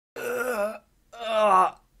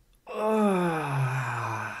Oh,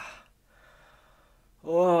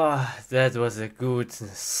 that was a good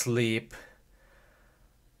sleep.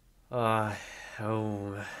 Oh.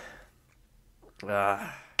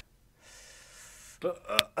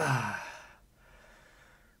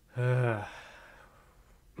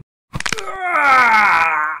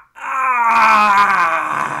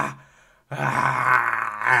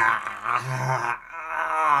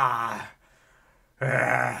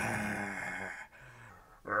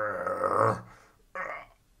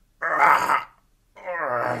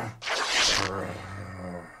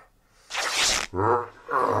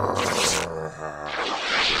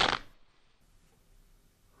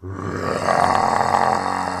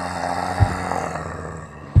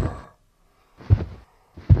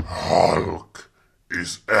 Hulk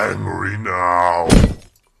is angry now.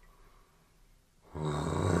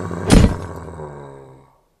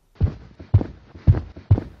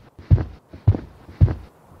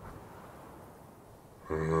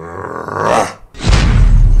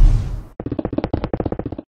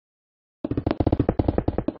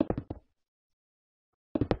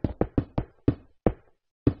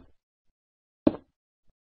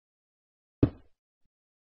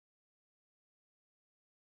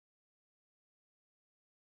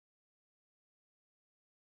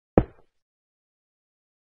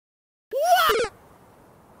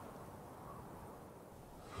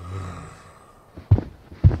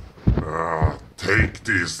 Take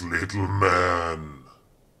this, little man.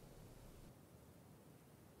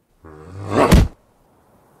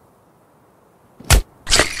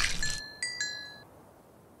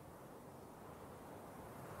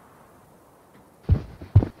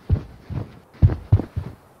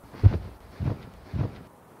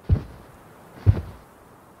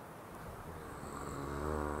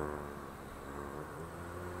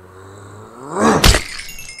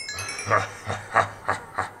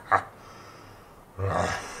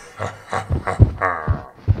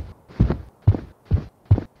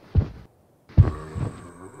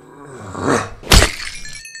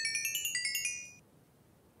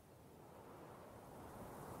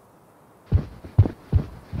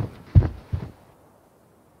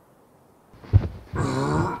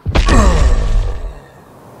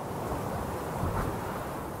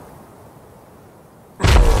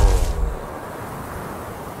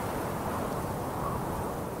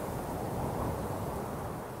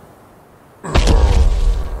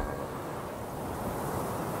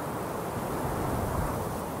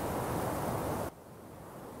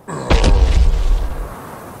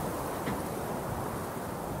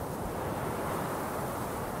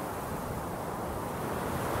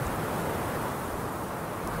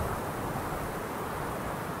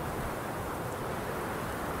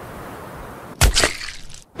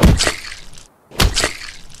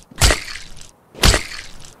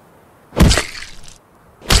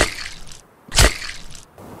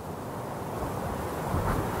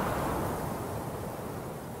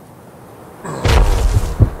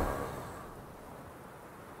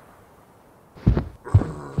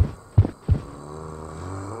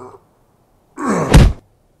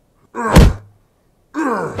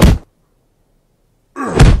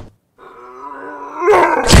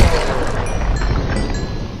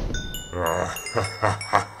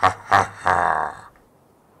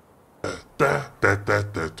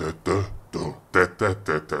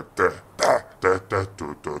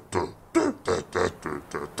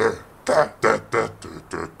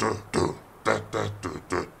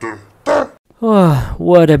 Oh,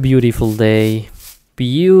 what a beautiful day.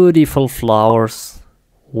 Beautiful flowers.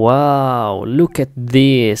 Wow, look at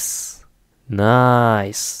this.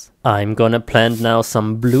 Nice. I'm gonna plant now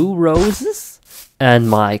some blue roses and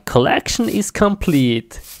my collection is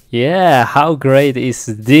complete. Yeah, how great is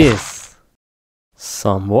this?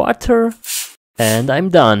 Some water and I'm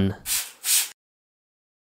done.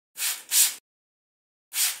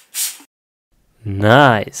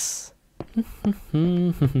 Nice.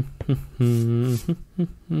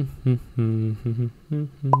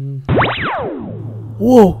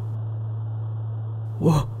 Whoa!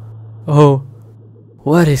 Whoa! Oh,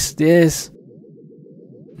 what is this?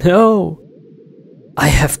 No! I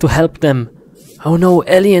have to help them. Oh no,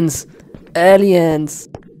 aliens! Aliens!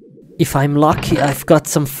 If I'm lucky, I've got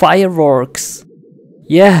some fireworks.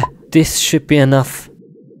 Yeah, this should be enough.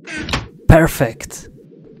 Perfect.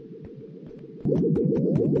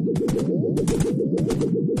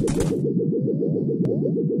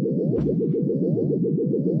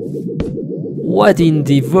 What in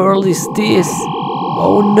the world is this?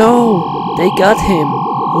 Oh no, they got him.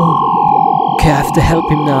 Oh, okay, I have to help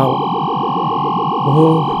him now.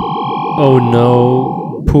 Oh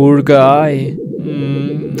no, poor guy.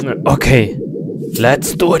 Okay,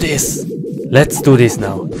 let's do this. Let's do this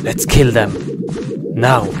now. Let's kill them.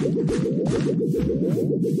 Now.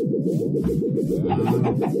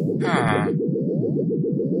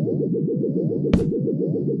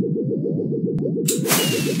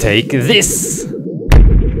 Take this.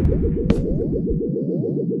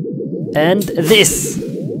 And this.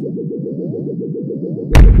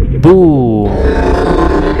 Boom.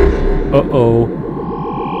 Uh-oh.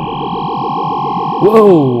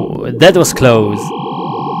 Whoa, that was close.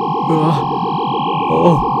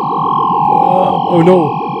 Oh no.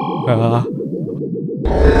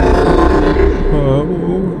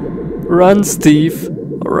 Run, Steve.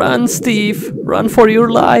 Run, Steve. Run for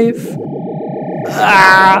your life.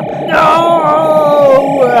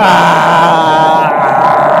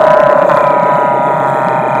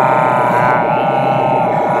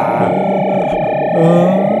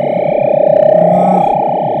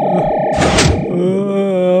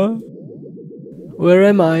 Where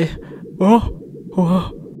am I?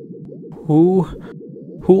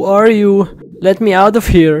 Who are you? Let me out of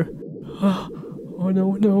here. Oh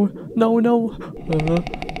no, no, no, no.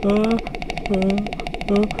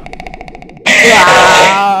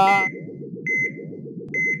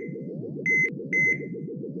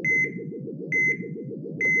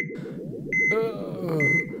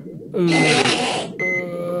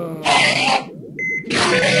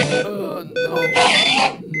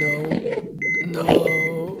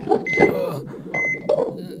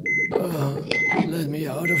 Let me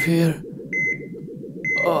out of here.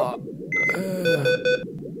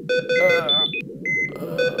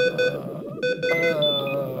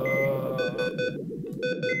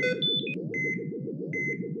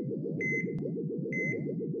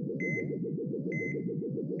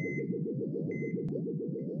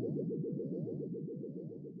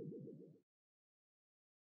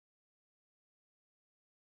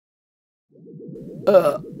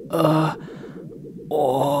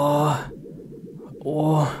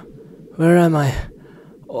 Where am I?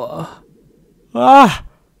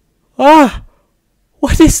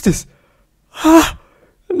 What is this?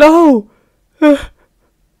 No!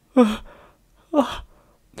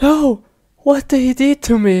 No! What they did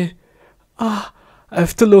to me? I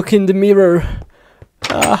have to look in the mirror.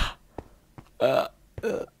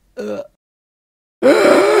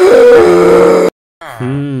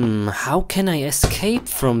 How can I escape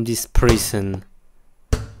from this prison?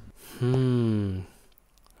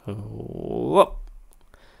 Whoop.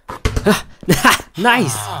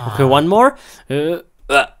 Nice! Okay, one more.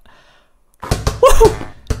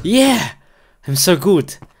 Yeah! I'm so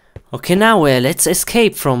good. Okay, now let's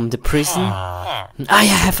escape from the prison. I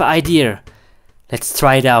have an idea. Let's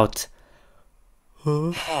try it out.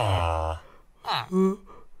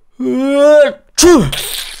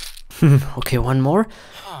 Okay, one more.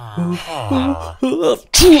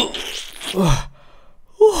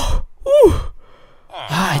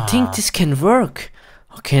 I think this can work.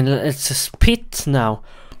 Okay, let's spit now.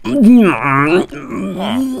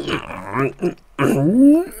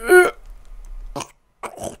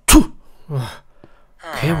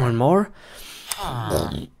 Okay, one more.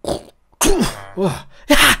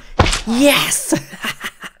 Yes!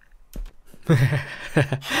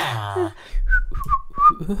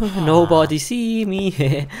 Nobody see me.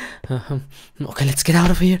 Okay, let's get out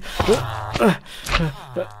of here.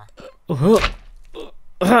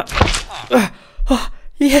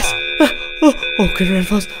 Yes. Okay, run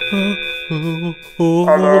fast.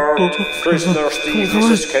 Alert! Prisoner Steve is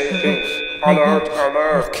escaping. Alert!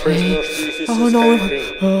 Alert! Okay. Prisoner Steve is Oh no!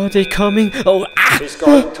 escaping. Oh, they're coming. Oh, He's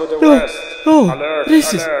going to the west. Alert!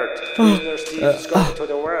 This is. Alert! Prisoner Steve is going to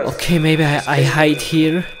the west. Okay, maybe I hide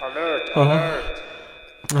here. Alert! Alert!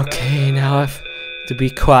 Okay, now I have to be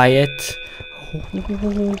quiet.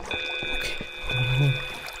 Okay.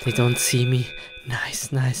 They don't see me.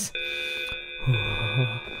 Nice, nice.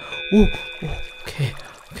 Okay,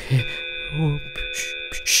 okay.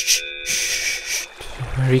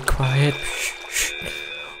 Very quiet.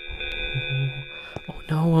 Oh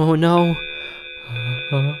no, oh no.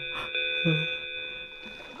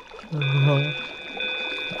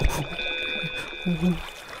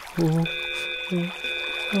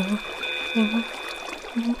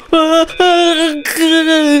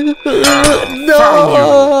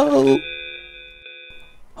 No!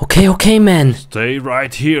 Okay, okay, man. Stay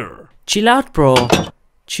right here. Chill out, bro.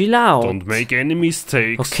 Chill out. Don't make any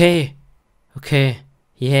mistakes. Okay. Okay.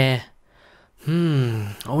 Yeah.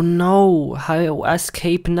 Oh no. How I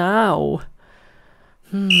escape now?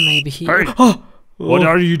 Maybe he. Hey! What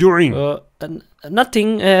are you doing?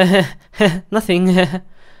 Nothing. Nothing.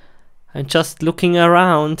 I'm just looking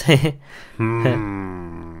around.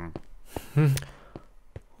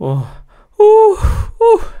 Oh. Ooh.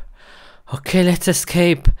 Ooh. Okay, let's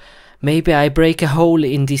escape. Maybe I break a hole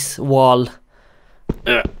in this wall.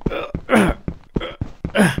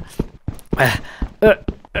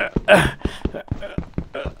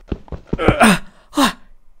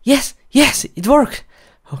 Yes, yes, it worked.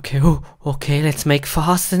 Okay, oh, okay, let's make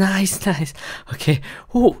fast. Nice, nice. Okay,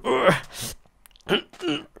 oh,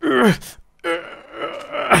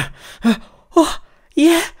 oh,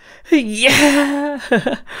 yeah, yeah.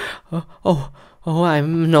 Oh,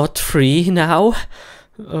 I'm not free now.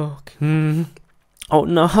 Oh, oh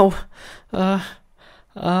no.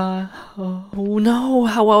 Oh no,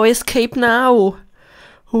 how I escape now?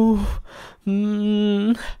 Oh,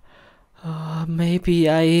 maybe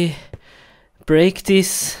I break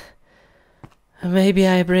this. Maybe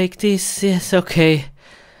I break this. Yes, okay.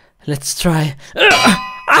 Let's try.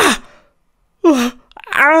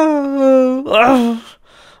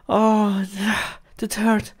 Oh, the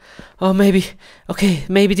third. Oh, maybe. Okay,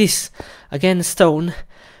 maybe this. Again, stone.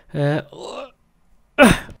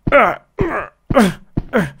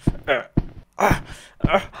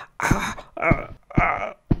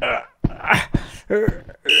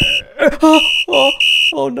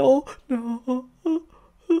 Oh no, no.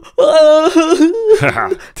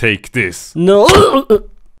 Take this. No.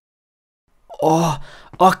 Oh,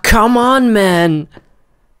 come on, man.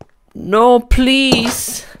 No,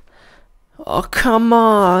 please. Oh, come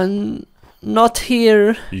on. Not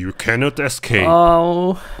here. You cannot escape.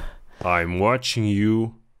 Oh, I'm watching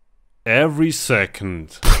you every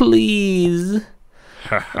second. please.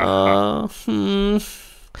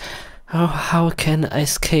 Oh, how can I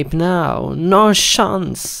escape now? No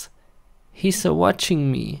chance. He's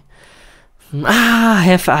watching me. I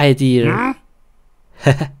have idea.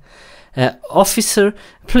 Officer,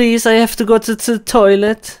 please, I have to go to the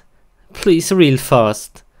toilet. Please, real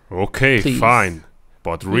fast. Okay, Please. fine.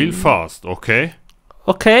 But real fast, okay?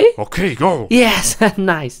 Okay? Okay, go. Yes,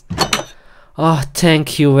 nice. Oh,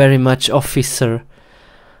 thank you very much, officer.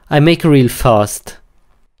 I make real fast.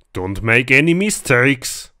 Don't make any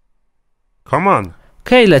mistakes. Come on.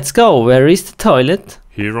 Okay, let's go. Where is the toilet?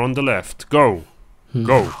 Here on the left. Go.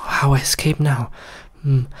 Go. How I escape now?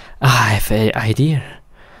 I have an idea.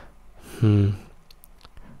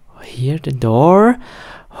 Here the door.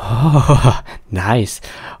 Oh, nice.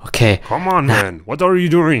 Okay. Come on, man. What are you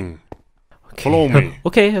doing? Okay. Follow me.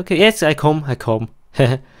 Okay, okay. Yes, I come.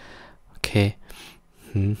 Okay.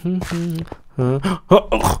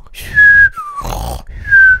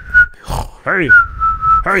 Hey.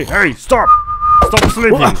 Hey, hey, stop. Stop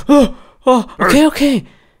sleeping. Okay, okay.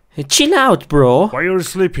 Chill out, bro. Why are you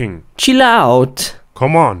sleeping? Chill out.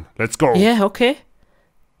 Come on, let's go. Yeah, okay.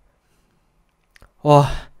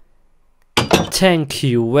 Oh, thank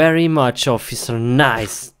you very much, officer.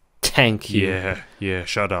 Nice. Thank you. Yeah,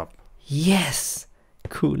 shut up. Yes.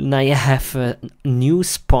 Cool. Now I have a new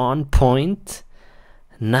spawn point.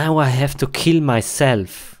 Now I have to kill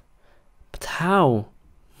myself. But how?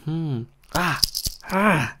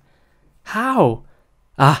 How?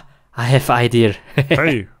 I have idea.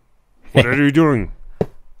 Hey, what are you doing?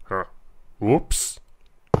 Whoops.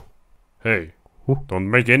 Hey, don't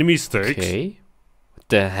make any mistakes. Okay. What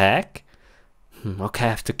the heck? Okay, I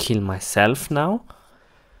have to kill myself now.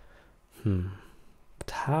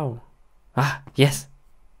 But how? Yes.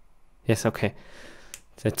 Yes, okay.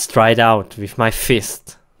 Let's try it out with my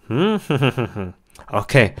fist.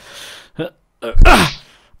 Okay.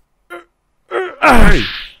 Hey!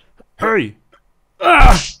 Hey!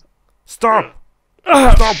 Stop!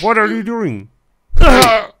 Stop! What are you doing?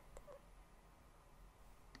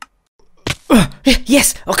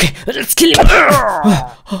 Yes! Okay, let's kill him!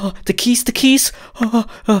 The keys, the keys!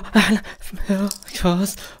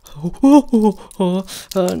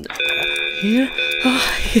 Here?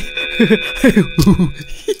 Yes.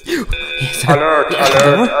 Alert,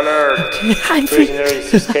 alert, alert. Okay, I'm free. Prisoner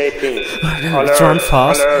is escaping. Let's run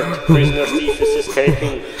fast. Alert, prisoner thief is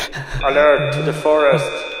escaping. Alert to the forest.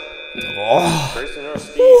 Prisoner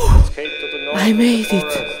thief escaped to the north. I made of the it.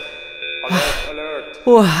 forest. Alert, alert.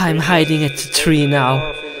 Oh, I'm hiding at the tree now.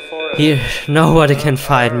 North in the forest. Here, nobody can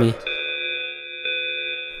find me.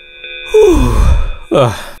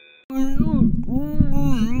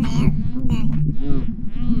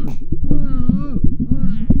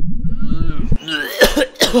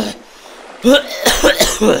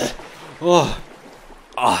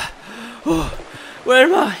 Where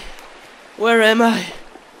am I? Where am I?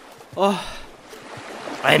 Oh,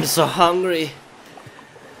 I'm so hungry.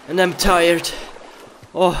 And I'm tired.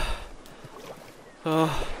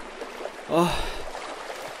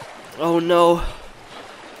 Oh no,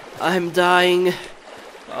 I'm dying.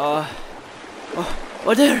 Oh,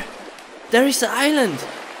 there is an island.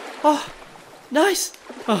 Oh, nice.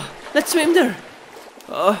 Oh, let's swim there.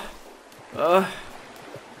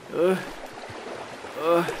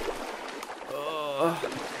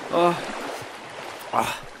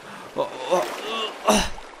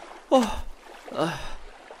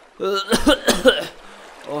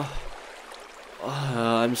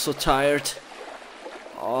 I'm so tired.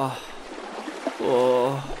 Oh,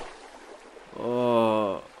 oh,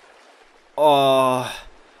 oh, oh,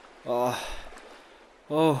 oh,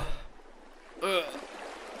 oh,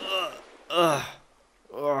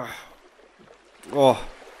 oh,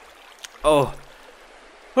 oh,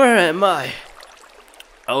 where am I?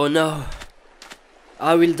 Oh no,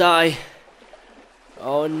 I will die.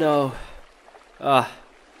 Oh no.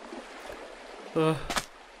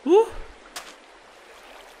 Ooh.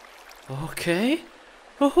 Okay.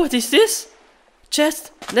 Oh, what is this?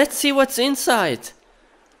 Chest. Let's see what's inside.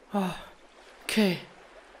 Oh, okay.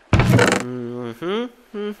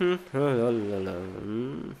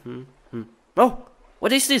 Oh,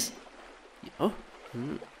 what is this? Oh,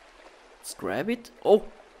 let's grab it. Oh,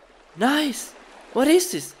 nice. What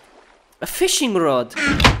is this? A fishing rod.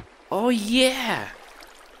 Oh yeah.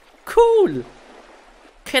 Cool.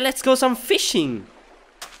 Okay, let's go some fishing.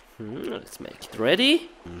 Let's make it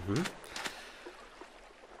ready.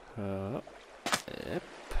 Yep.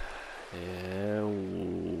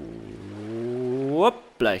 Whoop,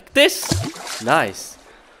 like this. Nice.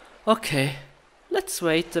 Okay, let's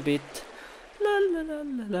wait a bit. La la la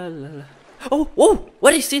la la la. Oh, oh,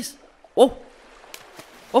 what is this? Oh,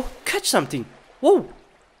 oh, catch something. Whoa.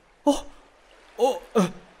 Oh, oh,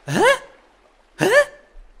 huh? Huh?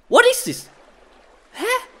 What is this?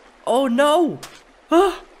 Huh? Oh no.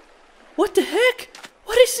 What the heck?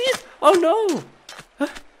 What is this? Oh no.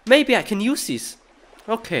 Maybe I can use this.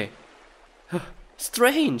 Okay.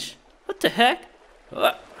 Strange. What the heck?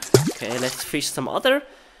 Okay, let's fish some other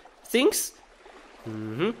things.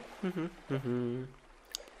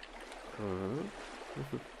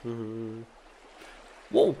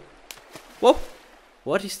 Whoa. Whoa.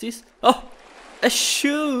 What is this? Oh, a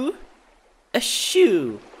shoe. A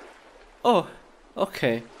shoe. Oh,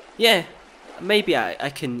 okay. Yeah, maybe I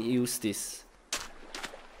can use this.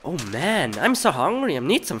 Oh man, I'm so hungry. I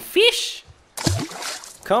need some fish.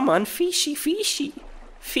 Come on, fishy, fishy.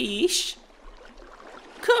 Fish.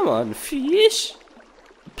 Come on, fish.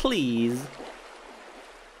 Please.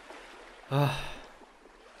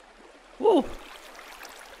 Whoa.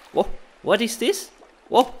 Whoa. What is this?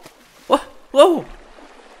 Whoa. Whoa. Whoa.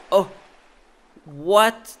 Oh.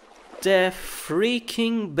 What the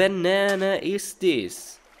freaking banana is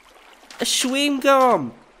this? A chewing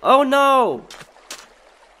gum. Oh no.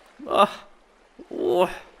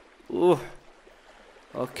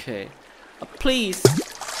 Okay. Please.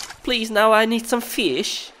 Please, now I need some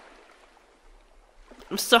fish.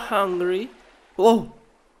 I'm so hungry. Whoa.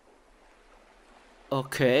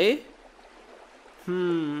 Okay.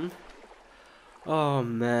 Oh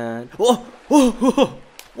man. Whoa. Whoa. Whoa.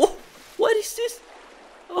 Whoa. What is this?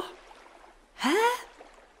 Oh. Huh?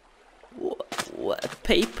 What? A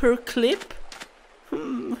paper clip?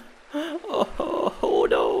 Oh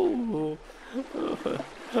no.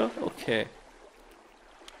 Okay.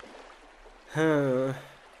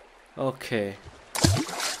 Okay.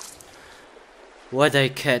 What I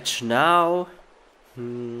catch now?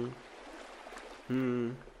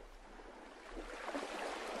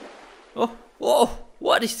 Oh, whoa,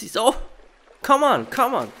 what is this? Oh, come on,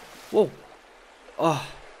 come on. Whoa. Oh,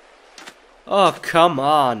 come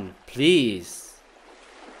on, please.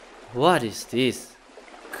 What is this?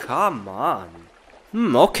 Come on.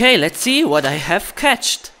 Okay, let's see what I have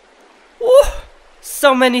catched. Oh,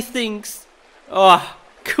 so many things. Oh,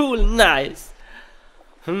 cool, nice.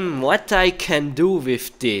 What I can do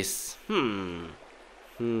with this?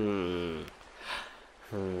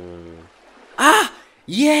 Ah,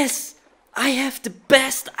 yes, I have the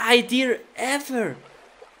best idea ever.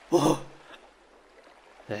 Oh.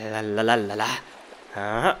 La la la la la.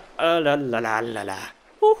 La la la la la la.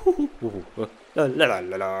 La la la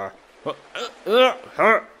la la. La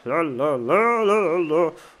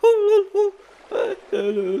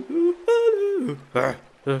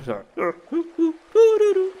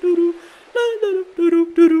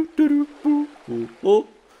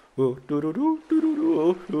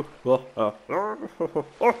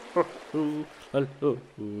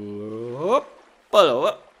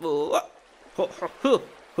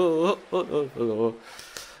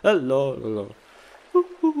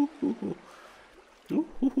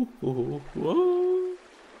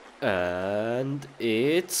la And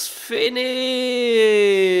it's finished!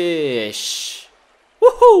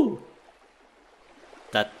 Woohoo!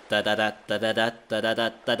 Da da da da da da da da da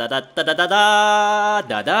da da da da da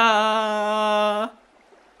da da.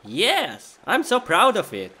 Yes, I'm so proud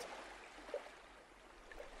of it.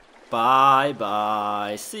 Bye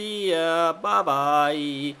bye. See ya. Bye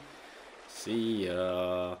bye. See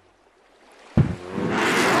ya.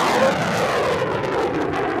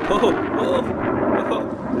 Oh, oh, oh,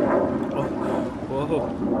 oh,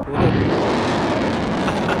 oh,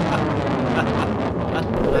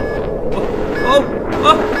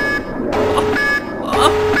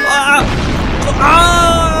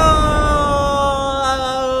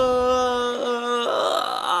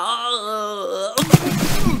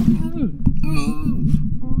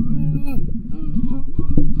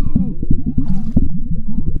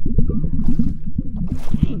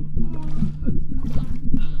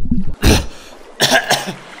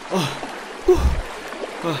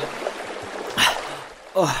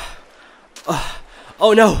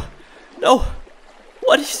 oh no! No!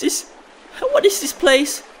 What is this? What is this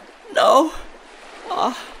place? No!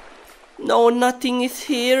 No, nothing is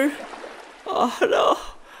here. Oh no!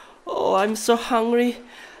 Oh, I'm so hungry.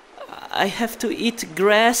 I have to eat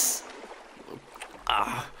grass.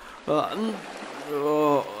 Oh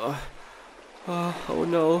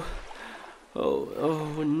no!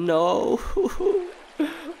 Oh no!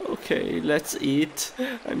 Okay, let's eat.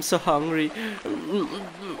 I'm so hungry.